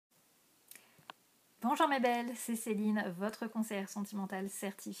Bonjour mes belles, c'est Céline, votre conseillère sentimentale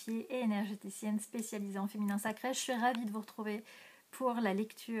certifiée et énergéticienne spécialisée en féminin sacré. Je suis ravie de vous retrouver pour la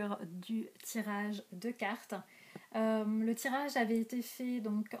lecture du tirage de cartes. Le tirage avait été fait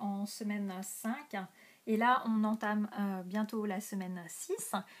donc en semaine 5 et là on entame bientôt la semaine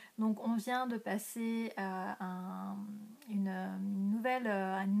 6. Donc on vient de passer une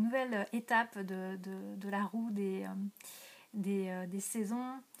nouvelle étape de la roue des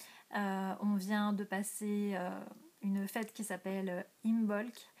saisons. On vient de passer une fête qui s'appelle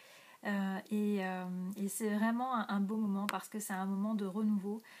Imbolc et c'est vraiment un beau moment parce que c'est un moment de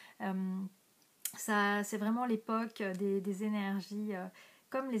renouveau. C'est vraiment l'époque des énergies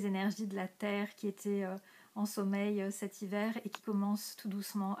comme les énergies de la Terre qui étaient en sommeil cet hiver et qui commencent tout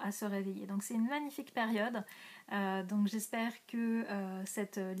doucement à se réveiller. Donc c'est une magnifique période. Donc j'espère que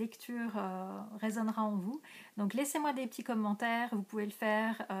cette lecture résonnera en vous. Donc laissez-moi des petits commentaires, vous pouvez le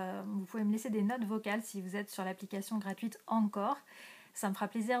faire, vous pouvez me laisser des notes vocales si vous êtes sur l'application gratuite Encore. Ça me fera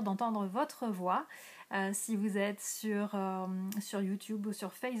plaisir d'entendre votre voix. Si vous êtes sur YouTube ou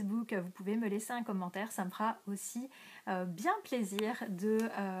sur Facebook, vous pouvez me laisser un commentaire. Ça me fera aussi bien plaisir de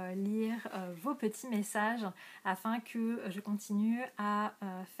lire vos petits messages afin que je continue à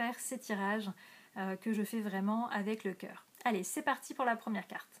faire ces tirages que je fais vraiment avec le cœur. Allez, c'est parti pour la première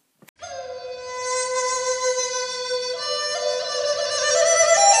carte.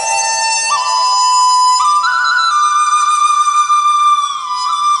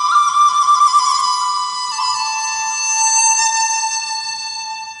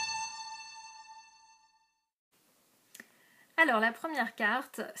 Alors la première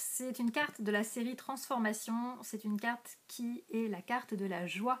carte, c'est une carte de la série Transformation, c'est une carte qui est la carte de la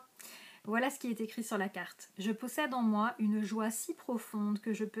joie. Voilà ce qui est écrit sur la carte. Je possède en moi une joie si profonde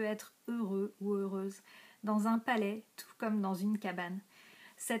que je peux être heureux ou heureuse dans un palais tout comme dans une cabane.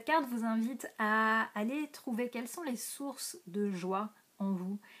 Cette carte vous invite à aller trouver quelles sont les sources de joie en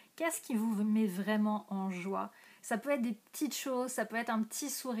vous. Qu'est-ce qui vous met vraiment en joie? Ça peut être des petites choses, ça peut être un petit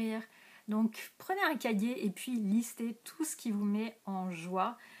sourire. Donc prenez un cahier et puis listez tout ce qui vous met en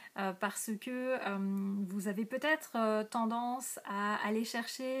joie parce que vous avez peut-être tendance à aller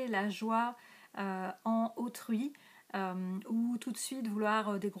chercher la joie en autrui ou tout de suite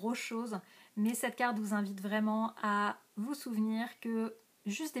vouloir des grosses choses. Mais cette carte vous invite vraiment à vous souvenir que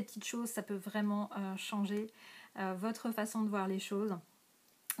juste des petites choses, ça peut vraiment changer votre façon de voir les choses.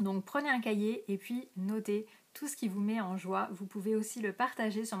 Donc prenez un cahier et puis notez tout ce qui vous met en joie. Vous pouvez aussi le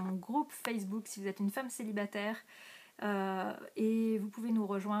partager sur mon groupe Facebook si vous êtes une femme célibataire. Et vous pouvez nous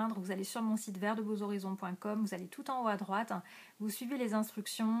rejoindre, vous allez sur mon site verdebeauxhorizons.com, vous allez tout en haut à droite, vous suivez les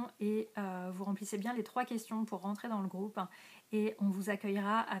instructions et vous remplissez bien les 3 questions pour rentrer dans le groupe et on vous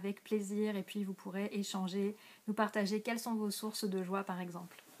accueillera avec plaisir et puis vous pourrez échanger, nous partager quelles sont vos sources de joie par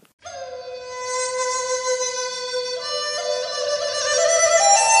exemple.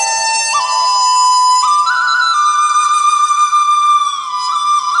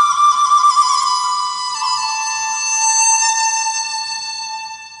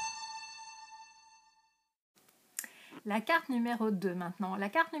 La carte numéro 2 maintenant. La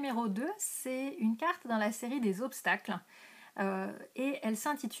carte numéro 2, c'est une carte dans la série des obstacles et elle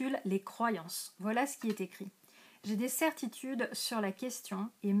s'intitule « Les croyances ». Voilà ce qui est écrit. J'ai des certitudes sur la question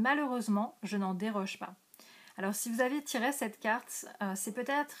et malheureusement, je n'en déroge pas. Alors si vous avez tiré cette carte, c'est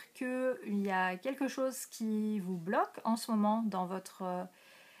peut-être qu'il y a quelque chose qui vous bloque en ce moment dans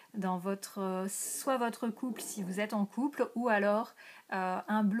soit votre couple si vous êtes en couple ou alors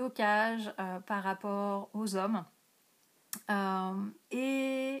un blocage par rapport aux hommes.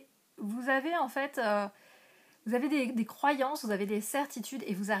 Et vous avez en fait vous avez des croyances, vous avez des certitudes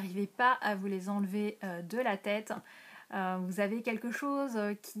et vous n'arrivez pas à vous les enlever de la tête. Vous avez quelque chose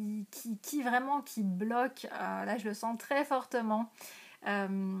qui vraiment qui bloque, là je le sens très fortement.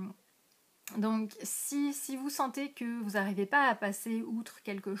 Donc si vous sentez que vous n'arrivez pas à passer outre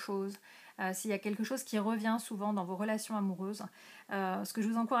quelque chose, s'il y a quelque chose qui revient souvent dans vos relations amoureuses, ce que je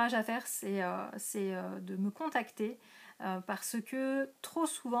vous encourage à faire c'est de me contacter parce que trop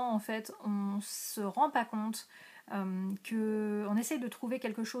souvent en fait on ne se rend pas compte qu'on essaye de trouver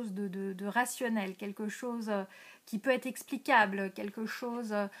quelque chose de rationnel, quelque chose qui peut être explicable, quelque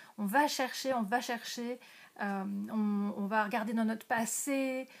chose, on va chercher, on va regarder dans notre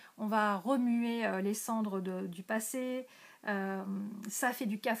passé, on va remuer les cendres du passé, ça fait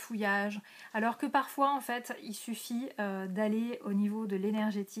du cafouillage, alors que parfois en fait il suffit d'aller au niveau de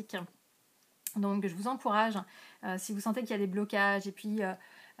l'énergétique. Donc je vous encourage, si vous sentez qu'il y a des blocages et puis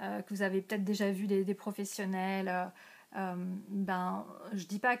que vous avez peut-être déjà vu des professionnels, je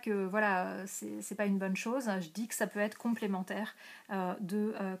dis pas que voilà, c'est pas une bonne chose, je dis que ça peut être complémentaire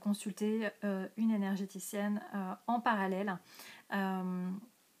de consulter une énergéticienne en parallèle.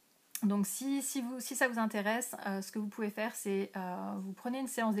 Donc si ça vous intéresse, ce que vous pouvez faire, c'est vous prenez une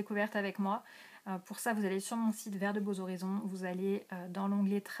séance découverte avec moi. Pour ça, vous allez sur mon site Vers de Beaux Horizons, vous allez dans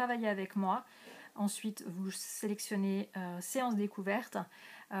l'onglet Travailler avec moi. Ensuite, vous sélectionnez séance découverte.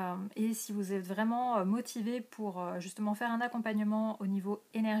 Et si vous êtes vraiment motivé pour justement faire un accompagnement au niveau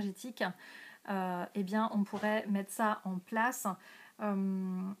énergétique, eh bien, on pourrait mettre ça en place.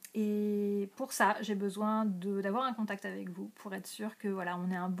 Et pour ça, j'ai besoin d'avoir un contact avec vous pour être sûr que voilà,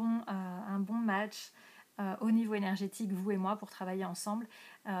 on ait un bon match au niveau énergétique, vous et moi, pour travailler ensemble.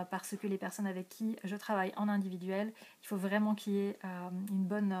 Parce que les personnes avec qui je travaille en individuel, il faut vraiment qu'il y ait une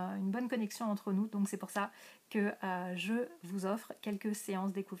bonne connexion entre nous. Donc c'est pour ça que je vous offre quelques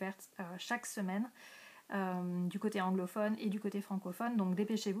séances découvertes chaque semaine. Du côté anglophone et du côté francophone, donc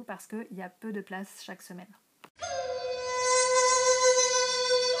dépêchez-vous parce qu'il y a peu de place chaque semaine.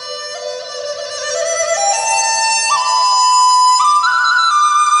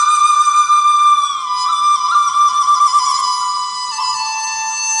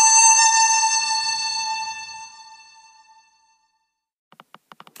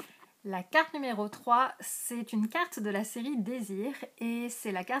 La carte numéro 3, c'est une carte de la série Désir et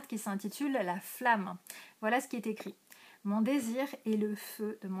c'est la carte qui s'intitule La Flamme. Voilà ce qui est écrit. Mon désir est le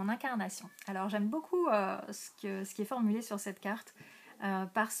feu de mon incarnation. Alors j'aime beaucoup ce qui est formulé sur cette carte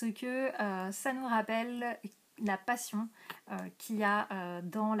parce que ça nous rappelle la passion qu'il y a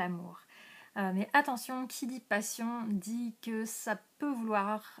dans l'amour. Mais attention, qui dit passion dit que ça peut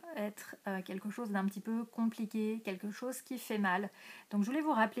vouloir être quelque chose d'un petit peu compliqué, quelque chose qui fait mal. Donc je voulais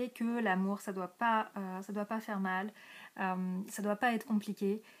vous rappeler que l'amour, ça doit pas faire mal, ça doit pas être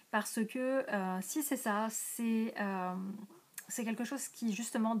compliqué, parce que si c'est ça, c'est quelque chose qui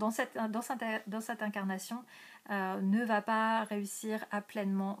justement dans cette incarnation ne va pas réussir à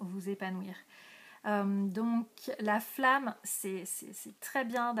pleinement vous épanouir. Donc la flamme, c'est très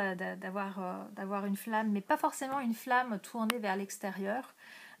bien d'avoir une flamme, mais pas forcément une flamme tournée vers l'extérieur,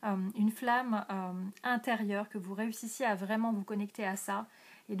 une flamme intérieure, que vous réussissiez à vraiment vous connecter à ça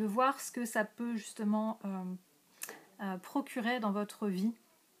et de voir ce que ça peut justement procurer dans votre vie.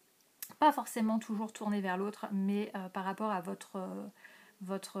 Pas forcément toujours tourné vers l'autre, mais par rapport à votre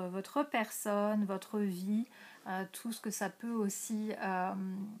personne, votre vie, tout ce que ça peut aussi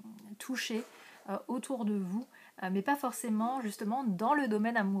toucher autour de vous, mais pas forcément justement dans le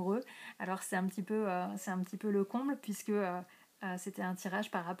domaine amoureux. Alors c'est un petit peu le comble, puisque c'était un tirage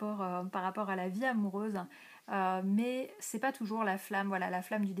par rapport à la vie amoureuse, mais c'est pas toujours la flamme, voilà, la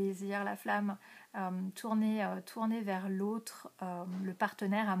flamme du désir, la flamme tournée vers l'autre, le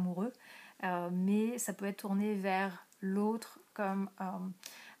partenaire amoureux, mais ça peut être tourné vers l'autre comme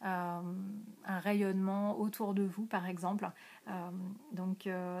un rayonnement autour de vous, par exemple. Donc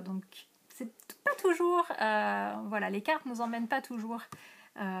c'est pas toujours, voilà, les cartes nous emmènent pas toujours,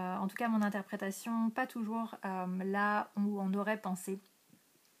 en tout cas mon interprétation, pas toujours là où on aurait pensé.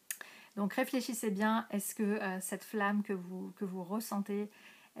 Donc réfléchissez bien, est-ce que cette flamme que vous ressentez,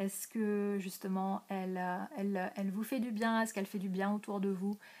 est-ce que justement elle vous fait du bien, est-ce qu'elle fait du bien autour de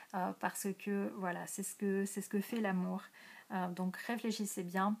vous, parce que voilà, c'est ce que fait l'amour. Donc réfléchissez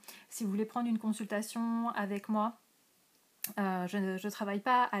bien. Si vous voulez prendre une consultation avec moi, je ne travaille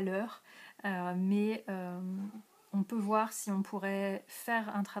pas à l'heure, mais on peut voir si on pourrait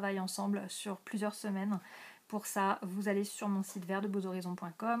faire un travail ensemble sur plusieurs semaines. Pour ça, vous allez sur mon site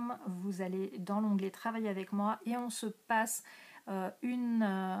verdebeauxhorizons.com, vous allez dans l'onglet Travailler avec moi et on se passe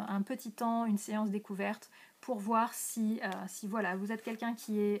un petit temps, une séance découverte pour voir si voilà, vous êtes quelqu'un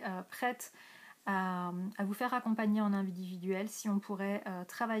qui est prête à vous faire accompagner en individuel, si on pourrait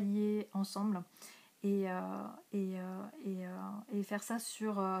travailler ensemble et faire ça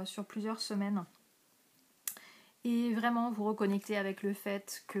sur plusieurs semaines. Et vraiment vous reconnecter avec le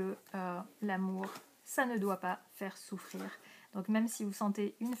fait que l'amour, ça ne doit pas faire souffrir. Donc même si vous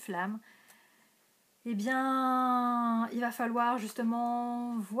sentez une flamme, eh bien, il va falloir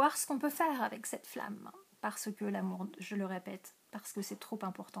justement voir ce qu'on peut faire avec cette flamme. Parce que l'amour, je le répète, parce que c'est trop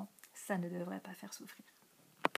important, ça ne devrait pas faire souffrir.